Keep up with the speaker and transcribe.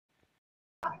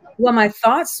Well, my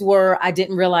thoughts were I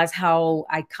didn't realize how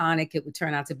iconic it would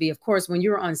turn out to be. Of course, when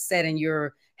you're on set and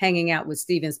you're hanging out with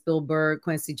Steven Spielberg,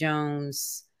 Quincy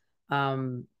Jones,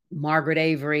 Margaret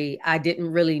Avery, I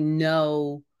didn't really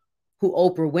know who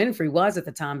Oprah Winfrey was at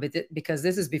the time, but because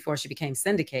this is before she became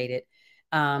syndicated.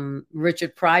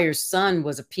 Richard Pryor's son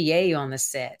was a PA on the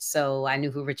set, so I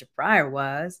knew who Richard Pryor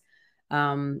was.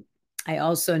 Um, I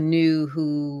also knew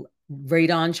who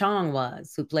Radon Chong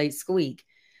was, who played Squeak.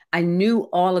 I knew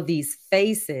all of these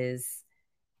faces,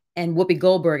 and Whoopi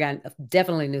Goldberg, I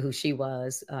definitely knew who she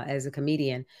was as a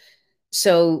comedian.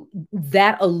 So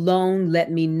that alone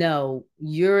let me know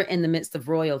you're in the midst of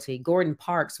royalty. Gordon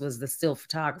Parks was the still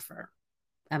photographer.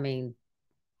 I mean,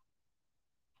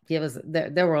 it was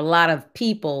there were a lot of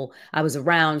people I was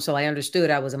around, so I understood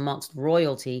I was amongst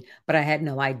royalty, but I had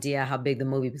no idea how big the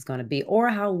movie was going to be or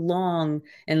how long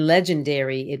and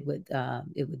legendary it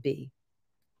would be.